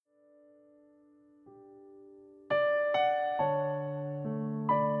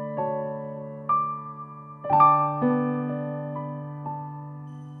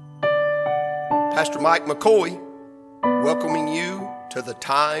Pastor Mike McCoy, welcoming you to the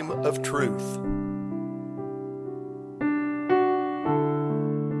Time of Truth.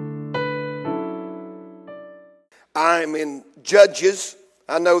 I'm in Judges.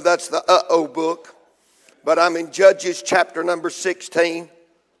 I know that's the book, but I'm in Judges chapter number 16.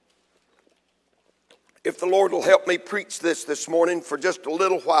 If the Lord will help me preach this morning for just a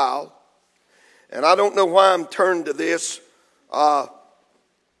little while, and I don't know why I'm turned to this,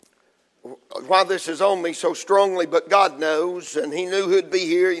 why this is on me so strongly, but God knows, and He knew who'd be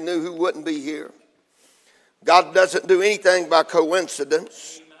here, He knew who wouldn't be here. God doesn't do anything by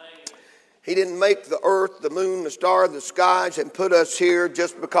coincidence. He didn't make the earth, the moon, the stars, the skies, and put us here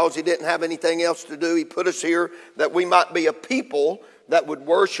just because He didn't have anything else to do. He put us here that we might be a people that would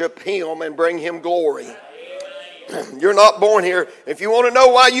worship Him and bring Him glory. You're not born here. If you want to know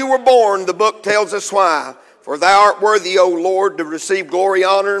why you were born, the book tells us why. For thou art worthy, O Lord, to receive glory,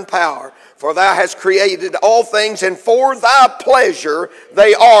 honor, and power. For thou hast created all things, and for thy pleasure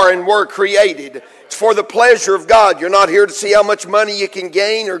they are and were created. It's for the pleasure of God. You're not here to see how much money you can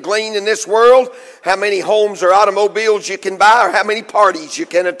gain or glean in this world, how many homes or automobiles you can buy, or how many parties you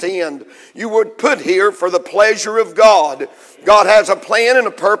can attend. You were put here for the pleasure of God. God has a plan and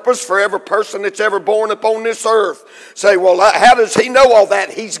a purpose for every person that's ever born upon this earth. Say, well, how does He know all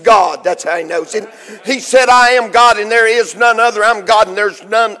that? He's God. That's how He knows it. He said, I am God and there is none other. I'm God and there's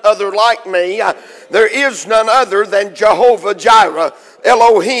none other like me. There is none other than Jehovah Jireh,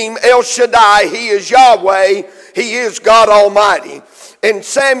 Elohim, El Shaddai. He is Yahweh. He is God Almighty. In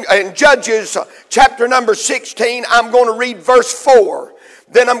Judges chapter number 16, I'm going to read verse 4.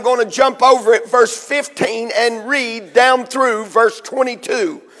 Then I'm going to jump over at verse 15 and read down through verse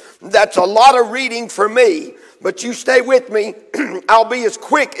 22. That's a lot of reading for me, but you stay with me. I'll be as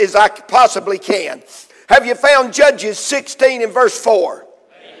quick as I possibly can. Have you found Judges 16 and verse 4?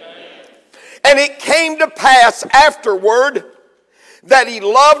 Amen. And it came to pass afterward that he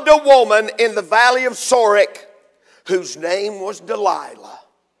loved a woman in the valley of Sorek, whose name was Delilah.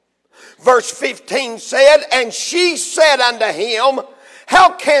 Verse 15 said, and she said unto him,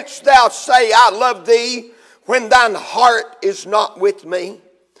 how canst thou say, I love thee, when thine heart is not with me?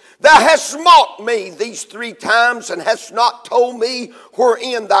 Thou hast mocked me these 3 times, and hast not told me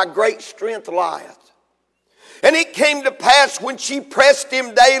wherein thy great strength lieth. And it came to pass when she pressed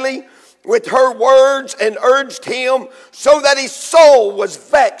him daily with her words, and urged him, so that his soul was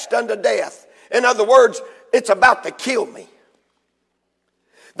vexed unto death. In other words, it's about to kill me.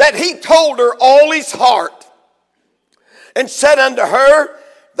 That he told her all his heart, and said unto her,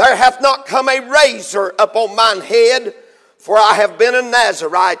 there hath not come a razor upon mine head, for I have been a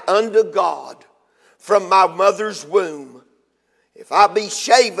Nazarite unto God from my mother's womb. If I be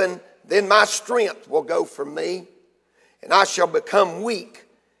shaven, then my strength will go from me, and I shall become weak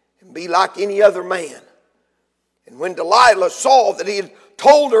and be like any other man. And when Delilah saw that he had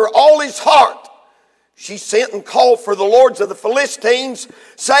told her all his heart, she sent and called for the lords of the Philistines,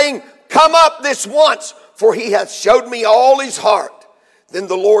 saying, come up this once, for he hath showed me all his heart. Then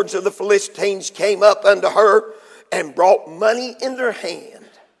the lords of the Philistines came up unto her and brought money in their hand.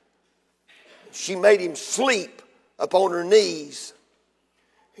 She made him sleep upon her knees.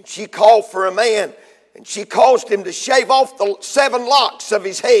 And she called for a man, and she caused him to shave off the 7 locks of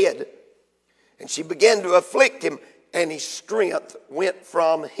his head. And she began to afflict him, and his strength went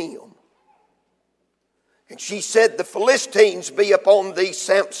from him. And she said, the Philistines be upon thee,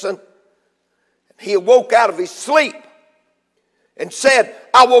 Samson. He awoke out of his sleep and said,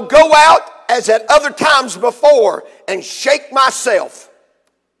 I will go out as at other times before and shake myself.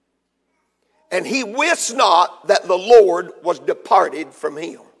 And he wist not that the Lord was departed from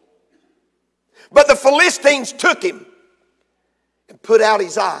him. But the Philistines took him and put out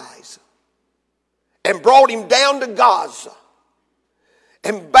his eyes and brought him down to Gaza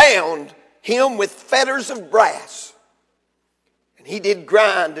and bound him with fetters of brass. And he did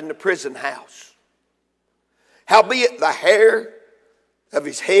grind in the prison house. Howbeit the hair of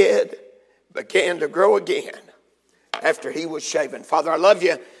his head began to grow again after he was shaven. Father, I love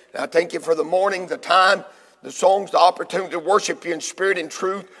you. And I thank you for the morning, the time, the songs, the opportunity to worship you in spirit and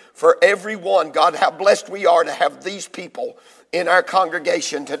truth for everyone. God, how blessed we are to have these people in our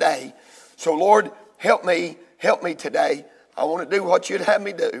congregation today. So, Lord, help me today. I want to do what you'd have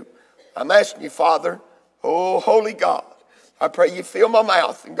me do. I'm asking you, Father, oh, holy God, I pray you fill my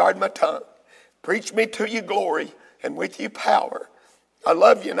mouth and guard my tongue. Preach me to your glory and with your power. I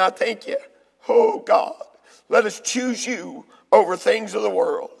love you and I thank you. Oh God, let us choose you over things of the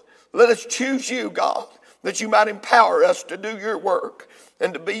world. Let us choose you, God, that you might empower us to do your work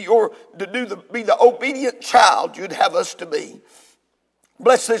and to be the obedient child you'd have us to be.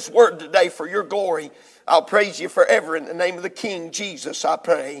 Bless this word today for your glory. I'll praise you forever in the name of the King Jesus, I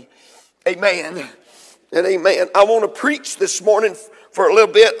pray. Amen and amen. I want to preach this morning for a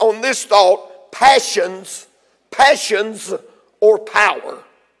little bit on this thought: passions or power.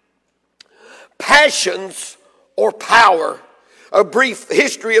 Passions or power. A brief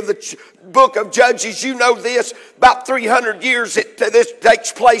history of the book of Judges. You know this. About 300 years this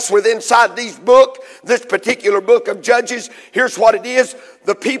takes place inside this particular book of Judges. Here's what it is.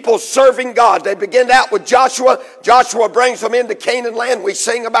 The people serving God. They begin out with Joshua. Joshua brings them into Canaan land. We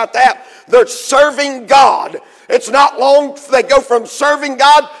sing about that. They're serving God. It's not long they go from serving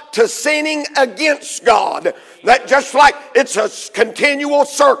God to sinning against God. That just like it's a continual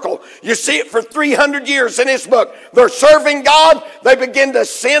circle. You see it for 300 years in this book. They're serving God. They begin to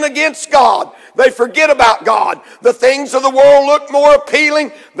sin against God. They forget about God. The things of the world look more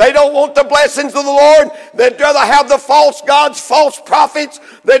appealing. They don't want the blessings of the Lord. They'd rather have the false gods, false prophets.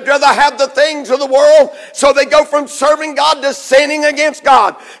 They'd rather have the things of the world. So they go from serving God to sinning against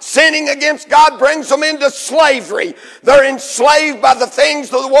God. Sinning against God brings them into slavery. They're enslaved by the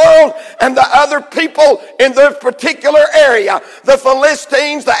things of the world and the other people in their particular area. The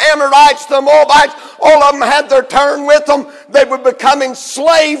Philistines, the Amorites, the Moabites, all of them had their turn with them. They would become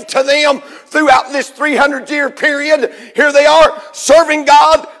enslaved to them throughout this 300-year period. Here they are, serving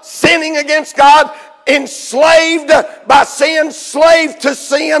God, sinning against God, enslaved by sin, slave to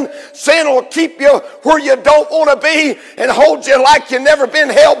sin. Sin will keep you where you don't want to be and hold you like you've never been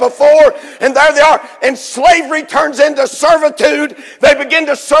held before. And there they are. And slavery turns into servitude. They begin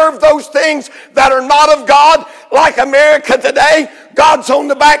to serve those things that are not of God. Like America today, God's on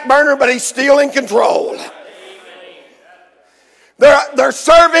the back burner, but He's still in control. They're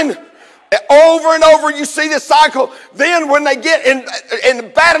serving over and over. You see this cycle. Then when they get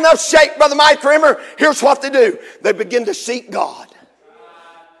in bad enough shape, Brother Mike Rimmer, here's what they do. They begin to seek God.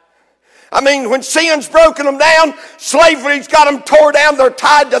 I mean, when sin's broken them down, slavery's got them tore down. They're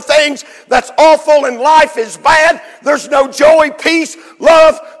tied to things that's awful and life is bad. There's no joy, peace,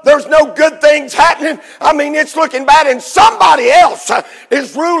 love. There's no good things happening. I mean, it's looking bad, and somebody else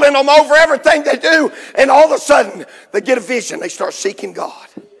is ruling them over everything they do. And all of a sudden, they get a vision. They start seeking God.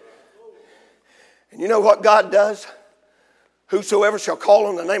 And you know what God does? Whosoever shall call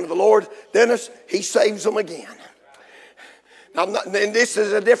on the name of the Lord, Dennis, He saves them again. Now, and this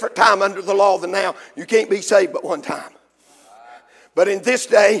is a different time under the law than now. You can't be saved but one time. But in this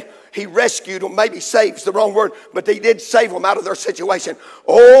day, He rescued them. Maybe save's the wrong word, but He did save them out of their situation.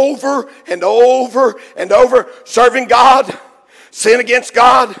 Over and over and over. Serving God, sin against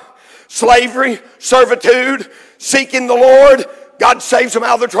God, slavery, servitude, seeking the Lord. God saves them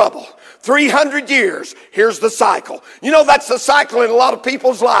out of their trouble. 300 years, here's the cycle. You know, that's the cycle in a lot of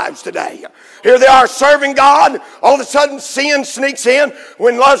people's lives today. Here they are serving God. All of a sudden, sin sneaks in.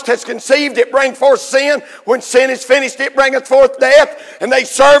 When lust has conceived, it brings forth sin. When sin is finished, it bringeth forth death. And they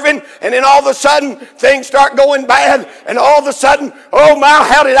serving, and then all of a sudden, things start going bad. And all of a sudden, oh my,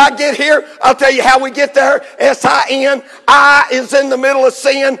 how did I get here? I'll tell you how we get there. S-I-N. I is in the middle of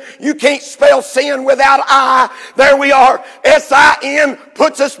sin. You can't spell sin without I. There we are. S-I-N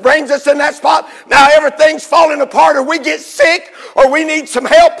brings us in that spot. Now everything's falling apart, or we get sick, or we need some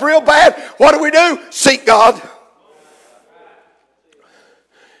help real bad. What do? Seek God.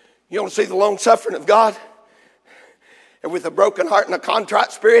 You want to see the long suffering of God? And with a broken heart and a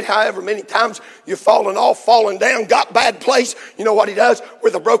contrite spirit, however many times you've fallen off, fallen down, got bad place, you know what He does?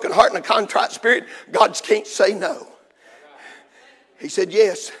 With a broken heart and a contrite spirit, God can't say no. He said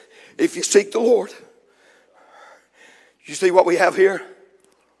yes, if you seek the Lord. You see what we have here?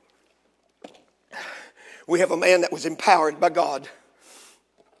 We have a man that was empowered by God.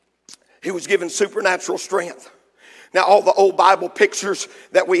 He was given supernatural strength. Now, all the old Bible pictures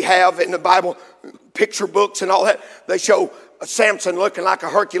that we have in the Bible picture books and all that, they show Samson looking like a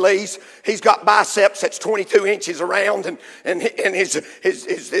Hercules. He's got biceps that's 22 inches around, and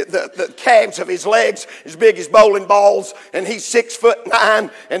the calves of his legs as big as bowling balls, and he's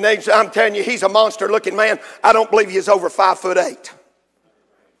 6'9", and I'm telling you, he's a monster-looking man. I don't believe he's over 5'8".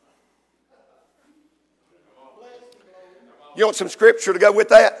 You want some scripture to go with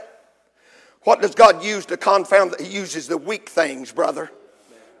that? What does God use to confound? He uses the weak things, brother.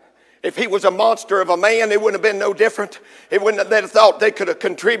 If he was a monster of a man, it wouldn't have been no different. It wouldn't have, they'd have thought they could have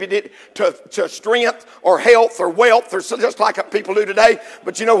contributed to strength or health or wealth, or just like people do today.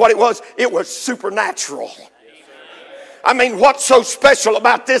 But you know what it was? It was supernatural. I mean, what's so special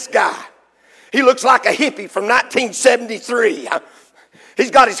about this guy? He looks like a hippie from 1973. He's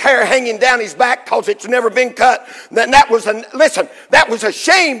got his hair hanging down his back because it's never been cut. That was a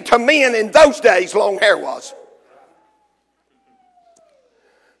shame to men in those days, long hair was.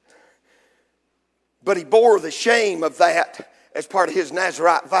 But he bore the shame of that as part of his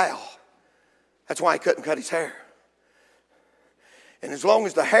Nazirite vow. That's why he couldn't cut his hair. And as long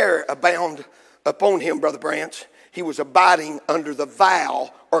as the hair abounded upon him, Brother Branch, he was abiding under the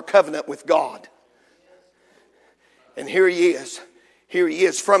vow or covenant with God. And here he is. Here he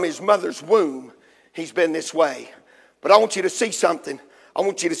is from his mother's womb. He's been this way. But I want you to see something. I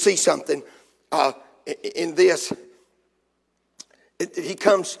want you to see something in this. He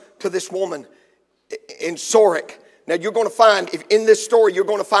comes to this woman in Sorek. Now you're going to find, in this story, you're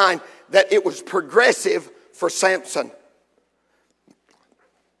going to find that it was progressive for Samson.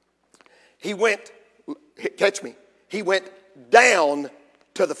 He went, catch me, he went down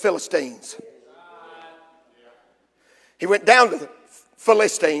to the Philistines. He went down to the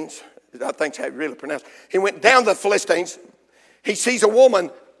Philistines. I think that's how you really pronounce it. He went down to the Philistines. He sees a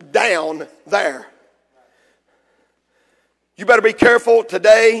woman down there. You better be careful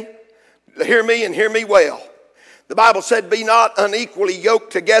today. Hear me and hear me well. The Bible said, be not unequally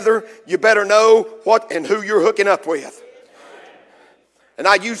yoked together. You better know what and who you're hooking up with. And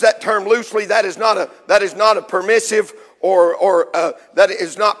I use that term loosely. That is not a permissive or that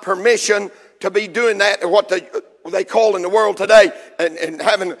is not permission to be doing that, or what they call in the world today, and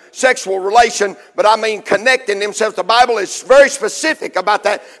having sexual relation. But I mean connecting themselves. The Bible is very specific about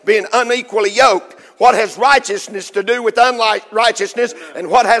that, being unequally yoked. What has righteousness to do with unrighteousness, and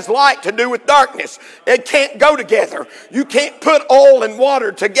what has light to do with darkness? It can't go together. You can't put oil and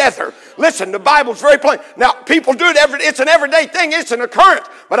water together. Listen, the Bible's very plain. Now, people do it it's an everyday thing. It's an occurrence.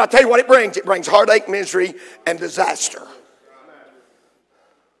 But I'll tell you what it brings. It brings heartache, misery, and disaster.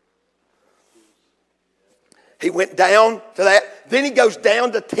 He went down to that. Then he goes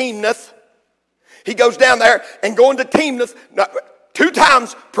down to Timnath. He goes down there and going to Timnath. 2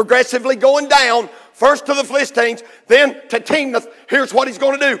 times progressively going down. First to the Philistines, then to Timnath. Here's what he's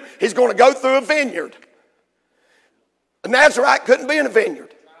going to do. He's going to go through a vineyard. A Nazirite couldn't be in a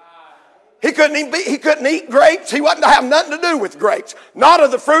vineyard. He couldn't eat grapes. He wasn't to have nothing to do with grapes. Not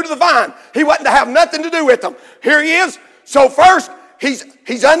of the fruit of the vine. He wasn't to have nothing to do with them. Here he is. So first,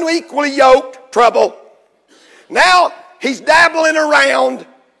 he's unequally yoked, trouble. Now, he's dabbling around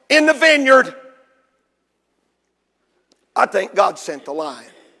in the vineyard. I think God sent the lion.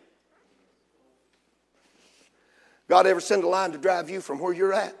 God ever send a lion to drive you from where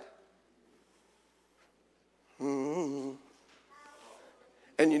you're at? Mm-hmm.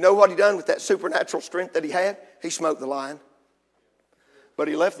 And you know what he done with that supernatural strength that he had? He smoked the lion. But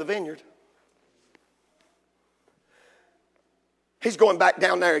he left the vineyard. He's going back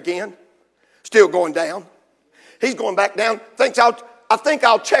down there again. Still going down. He's going back down. I think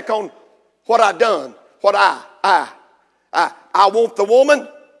I'll check on what I done. What I want the woman.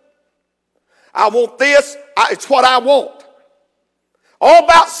 I want this. It's what I want. All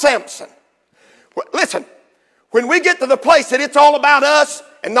about Samson. Listen, when we get to the place that it's all about us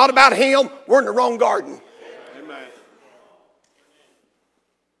and not about him, we're in the wrong garden. Amen.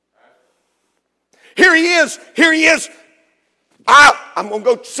 Here he is. I'm going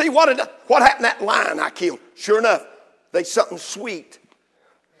to go see what happened to that lion I killed. Sure enough, there's something sweet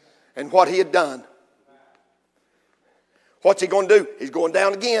in what he had done. What's he going to do? He's going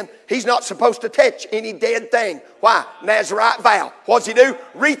down again. He's not supposed to touch any dead thing. Why? Nazirite vow. What's he do?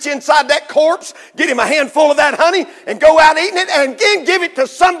 Reach inside that corpse, get him a handful of that honey, and go out eating it, and again give it to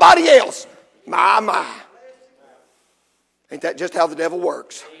somebody else. My. Ain't that just how the devil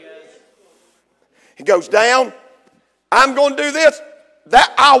works? He goes down. I'm going to do this.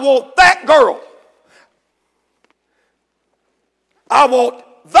 That I want that girl. I want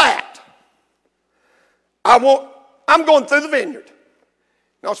that. I'm going through the vineyard.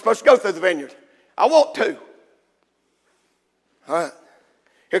 Not supposed to go through the vineyard. I want to. All right.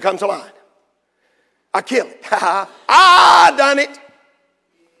 Here comes a lion. I kill it. I done it.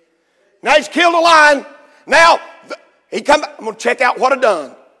 Now he's killed a lion. Now I'm going to check out what I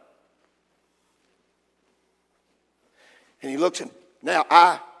done. And he looks and now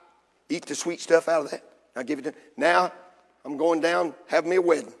I eat the sweet stuff out of that. I give it to him. Now I'm going down, have me a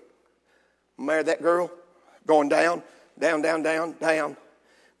wedding. Marry that girl. Going down. When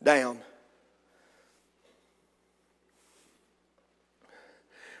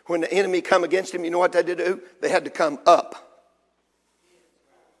the enemy come against him, you know what they had to do? They had to come up.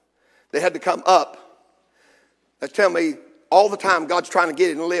 They had to come up. That's telling me all the time God's trying to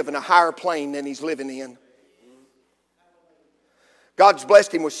get him to live in a higher plane than he's living in. God's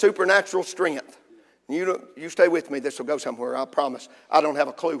blessed him with supernatural strength. You stay with me. This will go somewhere, I promise. I don't have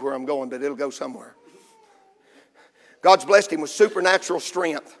a clue where I'm going, but it'll go somewhere. God's blessed him with supernatural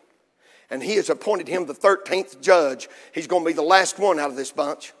strength. And he has appointed him the 13th judge. He's going to be the last one out of this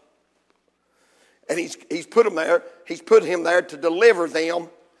bunch. And he's put him there. He's put him there to deliver them,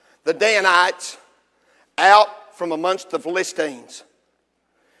 the Danites, out from amongst the Philistines.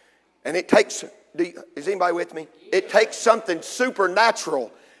 And it takes, is anybody with me? It takes something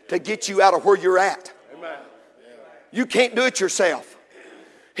supernatural to get you out of where you're at. Amen. You can't do it yourself.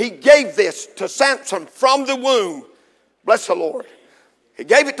 He gave this to Samson from the womb. Bless the Lord. He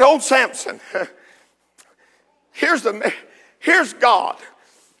gave it to old Samson. Here's God.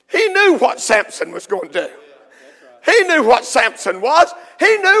 He knew what Samson was going to do. He knew what Samson was.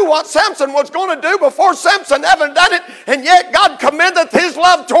 He knew what Samson was going to do before Samson ever done it. And yet God commendeth his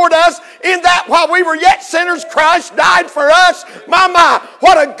love toward us in that while we were yet sinners, Christ died for us. My,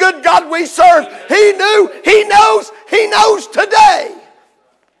 what a good God we serve. He knew, he knows today.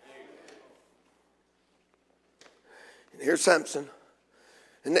 And here's Samson.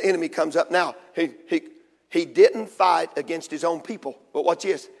 And the enemy comes up. Now, he didn't fight against his own people. But watch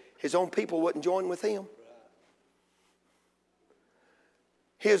this. His own people wouldn't join with him.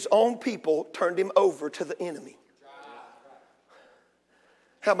 His own people turned him over to the enemy.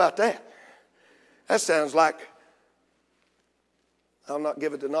 How about that? That sounds like, I'll not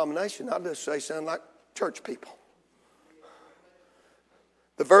give a denomination. I'll just say sound like church people.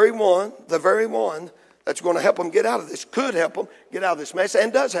 The very one that's going to help them get out of this, could help them get out of this mess,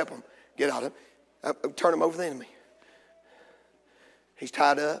 and does help them get out of it, turn them over to the enemy. He's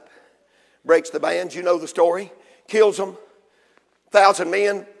tied up, breaks the bands. You know the story. Kills them. 1,000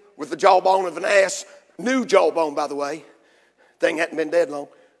 men with the jawbone of an ass. New jawbone, by the way. Thing hadn't been dead long.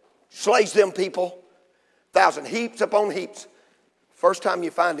 Slays them people. 1,000 heaps upon heaps. First time you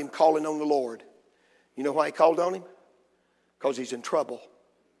find him calling on the Lord. You know why he called on him? Because he's in trouble.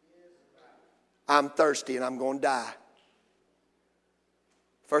 I'm thirsty and I'm going to die.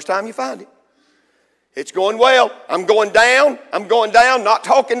 First time you find him. It's going well. I'm going down, not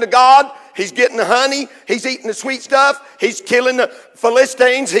talking to God. He's getting the honey. He's eating the sweet stuff. He's killing the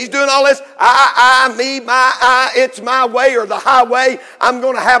Philistines. He's doing all this. It's my way or the highway. I'm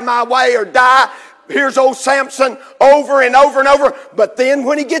going to have my way or die. Here's old Samson over and over and over. But then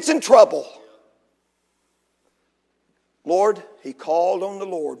when he gets in trouble, Lord, he called on the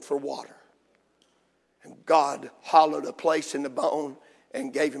Lord for water. And God hollowed a place in the bone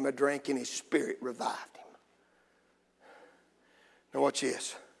and gave him a drink, and his spirit revived him. Now watch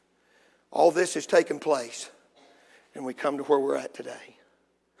this. All this has taken place, and we come to where we're at today.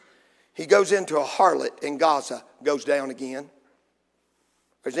 He goes into a harlot in Gaza, goes down again.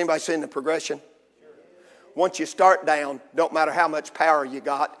 Has anybody seen the progression? Once you start down, don't matter how much power you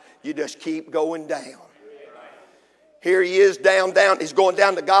got, you just keep going down. Here he is down. He's going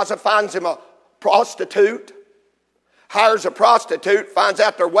down to Gaza, finds him a prostitute. Hires a prostitute, finds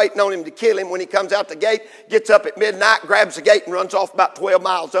out they're waiting on him to kill him when he comes out the gate, gets up at midnight, grabs the gate and runs off about 12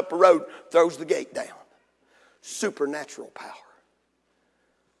 miles up the road, throws the gate down. Supernatural power.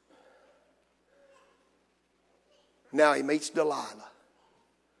 Now he meets Delilah.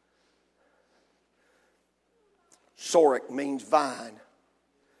 Sorek means vine.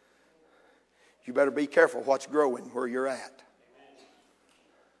 You better be careful what's growing where you're at.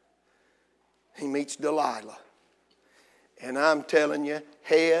 He meets Delilah. And I'm telling you,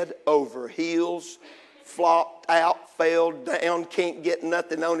 head over heels, flopped out, fell down, can't get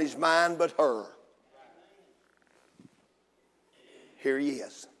nothing on his mind but her. Here he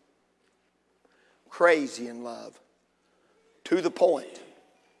is. Crazy in love. To the point.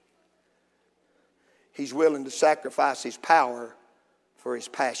 He's willing to sacrifice his power for his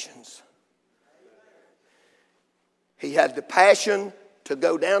passions. He had the passion to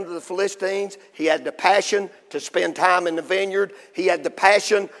go down to the Philistines. He had the passion to spend time in the vineyard. He had the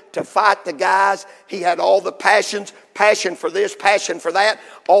passion to fight the guys. He had all the passions, passion for this, passion for that.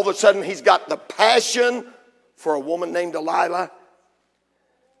 All of a sudden he's got the passion for a woman named Delilah.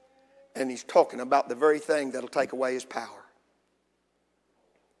 And he's talking about the very thing that'll take away his power.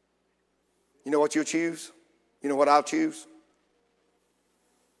 You know what you'll choose? You know what I'll choose?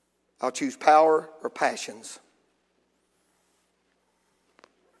 I'll choose power or passions.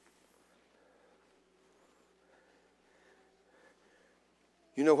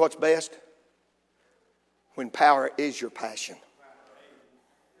 You know what's best? When power is your passion.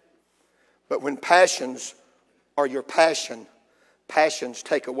 But when passions are your passion, passions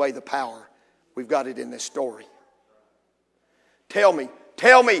take away the power. We've got it in this story. Tell me,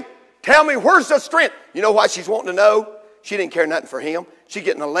 where's the strength? You know why she's wanting to know? She didn't care nothing for him. She's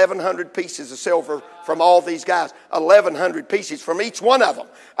getting 1,100 pieces of silver from all these guys. 1,100 pieces from each one of them.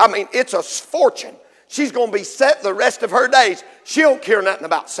 I mean, it's a fortune. She's going to be set the rest of her days. She don't care nothing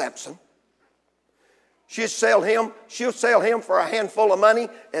about Samson. She'll sell him for a handful of money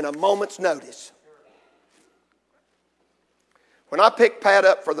and a moment's notice. When I picked Pat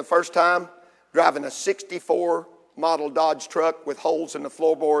up for the first time, driving a 64 model Dodge truck with holes in the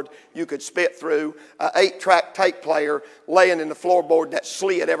floorboard you could spit through, an 8-track tape player laying in the floorboard that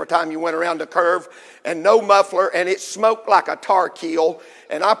slid every time you went around the curve, and no muffler, and it smoked like a tar keel.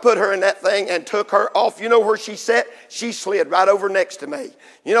 And I put her in that thing and took her off. You know where she sat? She slid right over next to me.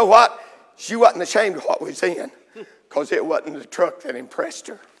 You know what? She wasn't ashamed of what was in, because it wasn't the truck that impressed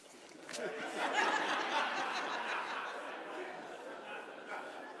her.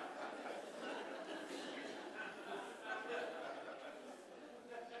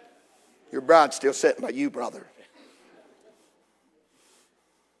 Your bride's still sitting by you, brother.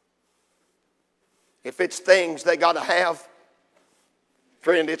 If it's things they got to have,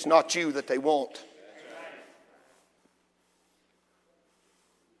 friend, it's not you that they want.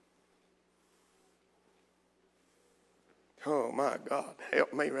 Oh, my God,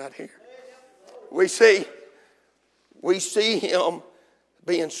 help me right here. We see him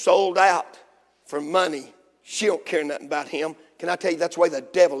being sold out for money. She don't care nothing about him. Can I tell you, that's the way the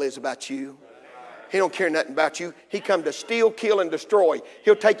devil is about you. He don't care nothing about you. He come to steal, kill, and destroy.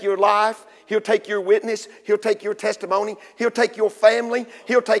 He'll take your life. He'll take your witness. He'll take your testimony. He'll take your family.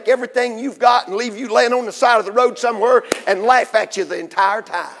 He'll take everything you've got and leave you laying on the side of the road somewhere and laugh at you the entire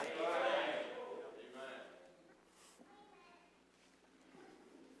time.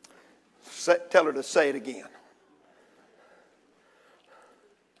 Tell her to say it again.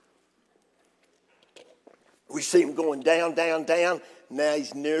 We see him going down, down, down. Now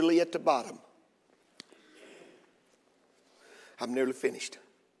he's nearly at the bottom. I'm nearly finished.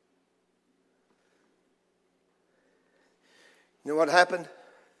 You know what happened?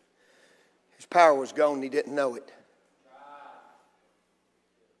 His power was gone and he didn't know it.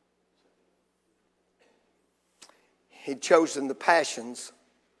 He'd chosen the passions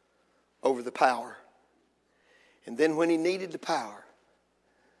over the power. And then when he needed the power,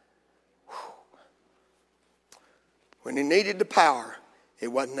 it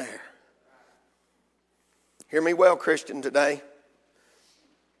wasn't there. Hear me well, Christian, today.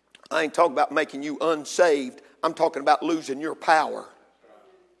 I ain't talking about making you unsaved. I'm talking about losing your power.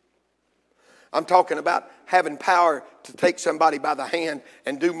 I'm talking about having power to take somebody by the hand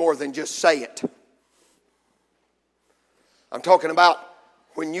and do more than just say it. I'm talking about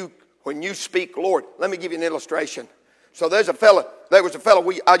when you speak, Lord. Let me give you an illustration. So there was a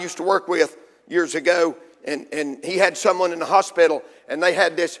fellow I used to work with years ago, and he had someone in the hospital, and they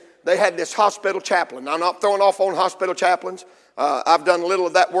had this hospital chaplain. Now, I'm not throwing off on hospital chaplains. I've done a little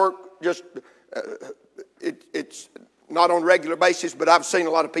of that work. It's not on a regular basis, but I've seen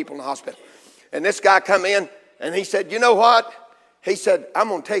a lot of people in the hospital. And this guy come in, and he said, you know what? He said, I'm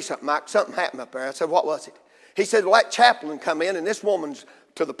going to tell you something, Mike. Something happened up there. I said, what was it? He said, well, that chaplain come in, and this woman's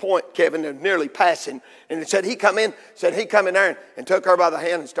to the point, Kevin, they're nearly passing. And he said he come in there and took her by the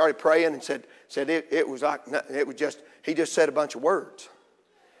hand and started praying and said he just said a bunch of words.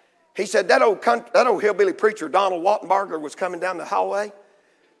 He said that old hillbilly preacher, Donald Wattenbarger, was coming down the hallway.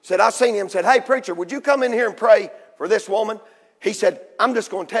 Said, I seen him, said, hey, preacher, would you come in here and pray for this woman? He said, I'm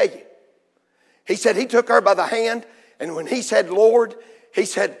just going to tell you. He said he took her by the hand, and when he said, Lord, he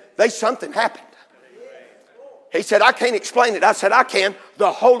said, something happened. He said, I can't explain it. I said, I can.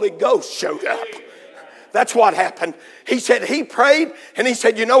 The Holy Ghost showed up. That's what happened. He said he prayed, and he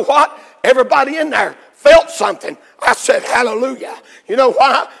said, you know what? Everybody in there felt something. I said, hallelujah. You know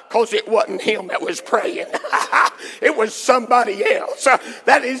why? Because it wasn't him that was praying. It was somebody else.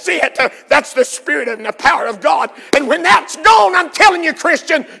 That is it. That's the Spirit and the power of God. And when that's gone, I'm telling you,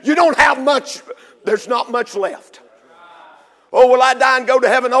 Christian, you don't have much. There's not much left. Oh, will I die and go to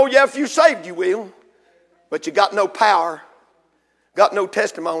heaven? Oh, yeah, if you saved, you will. But you got no power, got no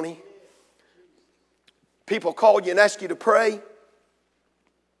testimony. People call you and ask you to pray.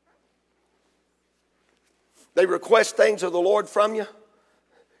 They request things of the Lord from you.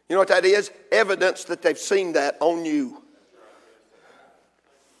 You know what that is? Evidence that they've seen that on you.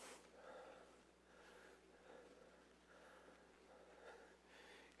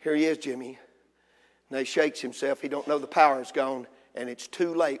 Here he is, Jimmy. And he shakes himself. He don't know the power is gone. And it's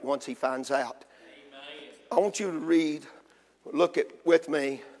too late once he finds out. I want you to look at with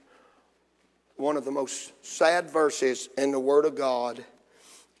me one of the most sad verses in the Word of God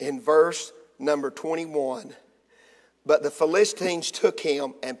in verse number 21. But the Philistines took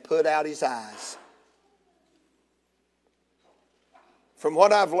him and put out his eyes. From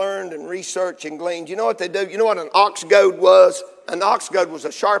what I've learned and researched and gleaned, you know what they do? You know what an ox goad was? An ox goad was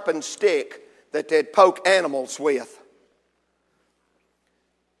a sharpened stick that they'd poke animals with.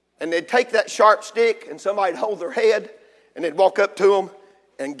 And they'd take that sharp stick and somebody'd hold their head and they'd walk up to them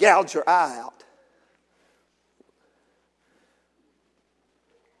and gouge their eye out.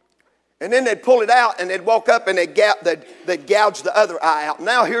 And then they'd pull it out and they'd walk up and they'd gouge the other eye out.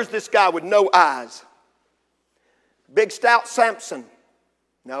 Now here's this guy with no eyes. Big stout Samson.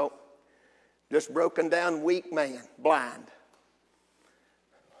 No. Just broken down, weak man, blind.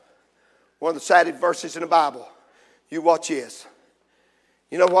 One of the saddest verses in the Bible. You watch this.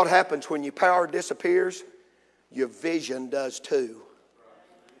 You know what happens when your power disappears? Your vision does too.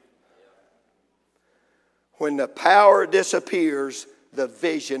 When the power disappears, the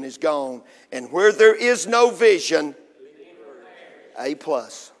vision is gone. And where there is no vision, A+.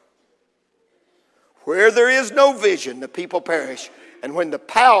 Where there is no vision, the people perish. And when the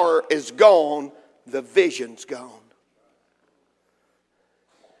power is gone, the vision's gone.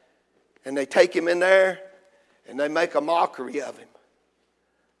 And they take him in there and they make a mockery of him.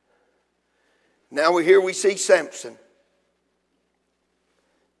 Now we see Samson.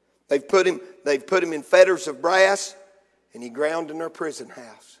 They've put him in fetters of brass, and he ground in their prison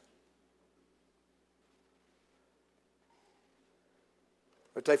house.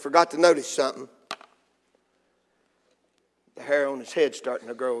 But they forgot to notice something. The hair on his head starting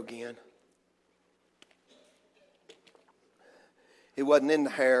to grow again. It wasn't in the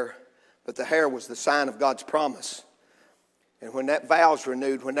hair, but the hair was the sign of God's promise. And when that vow's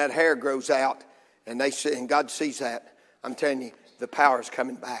renewed, when that hair grows out, and God sees that, I'm telling you, the power is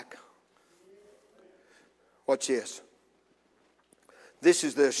coming back. Watch this. This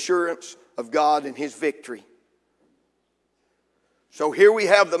is the assurance of God and His victory. So here we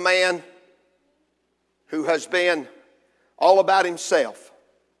have the man who has been all about himself.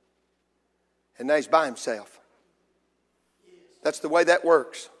 And now he's by himself. That's the way that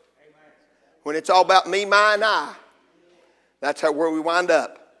works. When it's all about me, mine, I, that's where we wind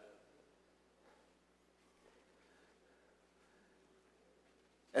up.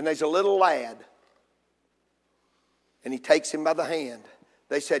 And there's a little lad. And he takes him by the hand.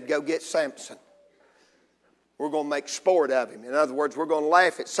 They said, go get Samson. We're going to make sport of him. In other words, we're going to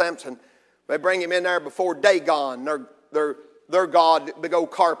laugh at Samson. They bring him in there before Dagon, their god, big old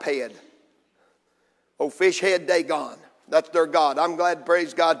carp head. Old fish head Dagon. That's their god. I'm glad,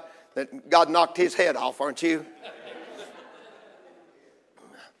 praise God, that God knocked his head off, aren't you?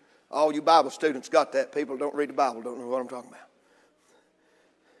 All you Bible students got that. People don't read the Bible don't know what I'm talking about.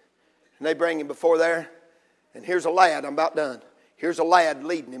 And they bring him before there. And here's a lad, I'm about done. Here's a lad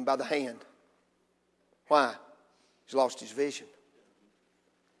leading him by the hand. Why? He's lost his vision.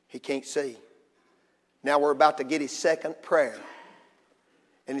 He can't see. Now we're about to get his second prayer.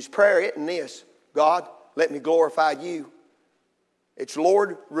 And his prayer isn't this: God, let me glorify you. It's,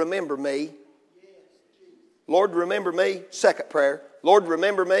 Lord, remember me. Lord, remember me. Second prayer. Lord,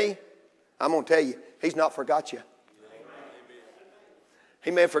 remember me. I'm going to tell you, He's not forgot you. He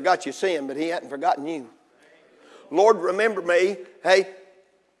may have forgot your sin, but He hasn't forgotten you. Lord, remember me, hey,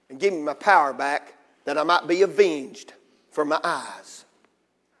 and give me my power back that I might be avenged for my eyes.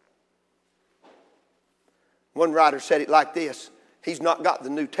 One writer said it like this: he's not got the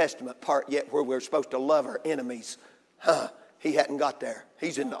New Testament part yet where we're supposed to love our enemies. He hadn't got there.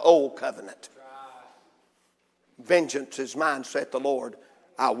 He's in the old covenant. Vengeance is mine, saith the Lord,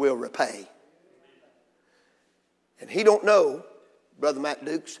 I will repay. And he don't know, Brother Matt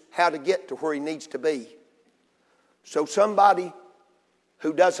Dukes, how to get to where he needs to be. So somebody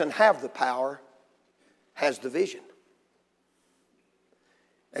who doesn't have the power has the vision.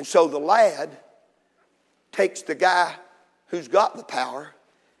 And so the lad takes the guy who's got the power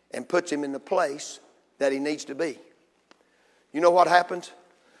and puts him in the place that he needs to be. You know what happens?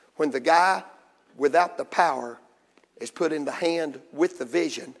 When the guy without the power is put in the hand with the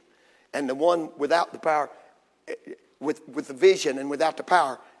vision, and the one without the power, with the vision and without the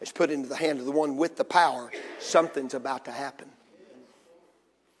power, is put into the hand of the one with the power, something's about to happen.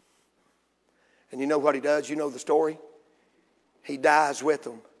 And you know what he does? You know the story? He dies with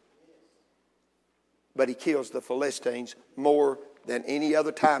them. But he kills the Philistines more than any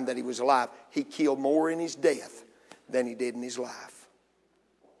other time that he was alive. He killed more in his death than he did in his life.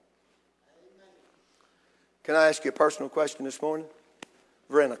 Can I ask you a personal question this morning?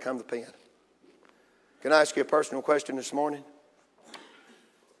 Verena, come to the pen. Can I ask you a personal question this morning?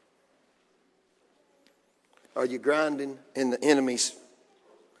 Are you grinding in the enemy's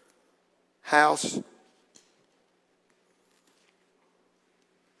house?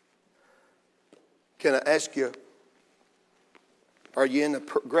 Can I ask you, are you in a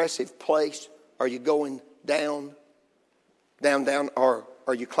progressive place? Are you going down, or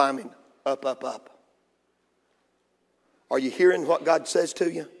are you climbing up, up, up? Are you hearing what God says to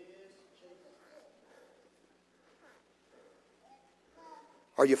you?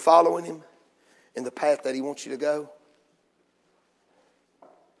 Are you following Him in the path that He wants you to go?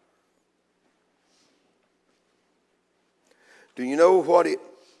 Do you know what it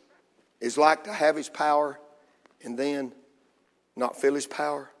is like to have His power and then not feel His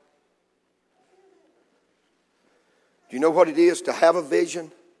power? Do you know what it is to have a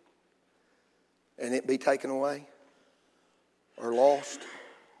vision and it be taken away or lost?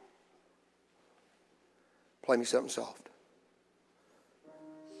 Play me something soft.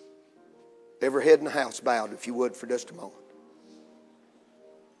 Every head in the house bowed, if you would, for just a moment.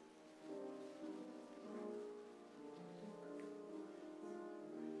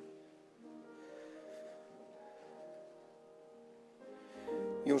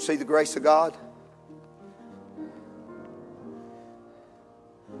 You want to see the grace of God?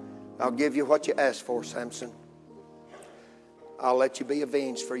 I'll give you what you asked for, Samson. I'll let you be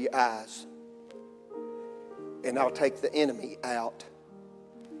avenged for your eyes. And I'll take the enemy out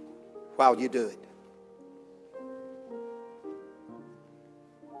while you do it.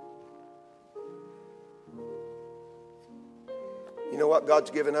 You know what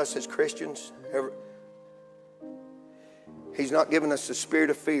God's given us as Christians? He's not given us the spirit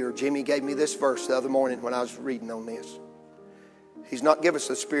of fear. Jimmy gave me this verse the other morning when I was reading on this. He's not given us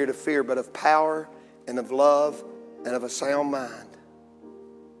the spirit of fear, but of power and of love and of a sound mind.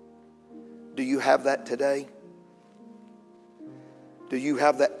 Do you have that today? Do you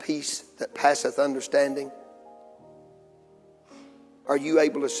have that peace that passeth understanding? Are you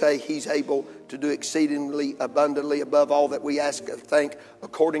able to say He's able to do exceedingly abundantly above all that we ask or think,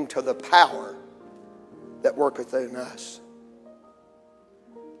 according to the power that worketh in us?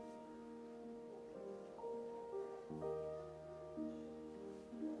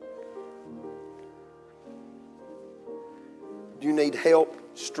 Do you need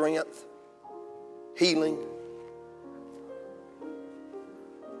help, strength, healing?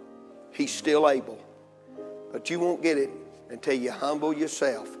 He's still able. But you won't get it until you humble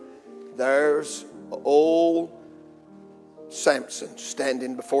yourself. There's old Samson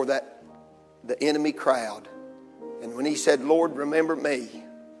standing before the enemy crowd. And when he said, Lord, remember me,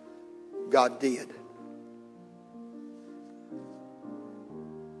 God did.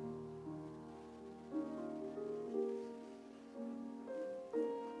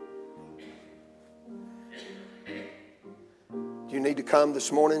 You need to come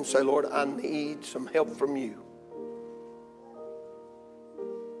this morning and say, Lord, I need some help from you.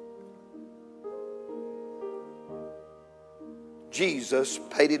 Jesus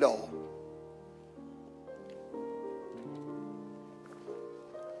paid it all.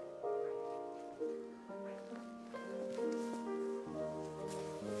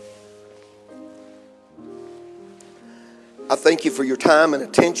 I thank you for your time and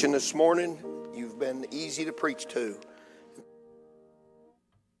attention this morning. You've been easy to preach to.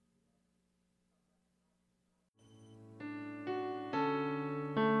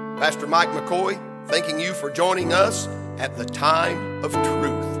 Pastor Mike McCoy, thanking you for joining us at the Time of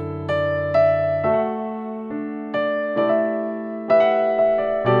Truth.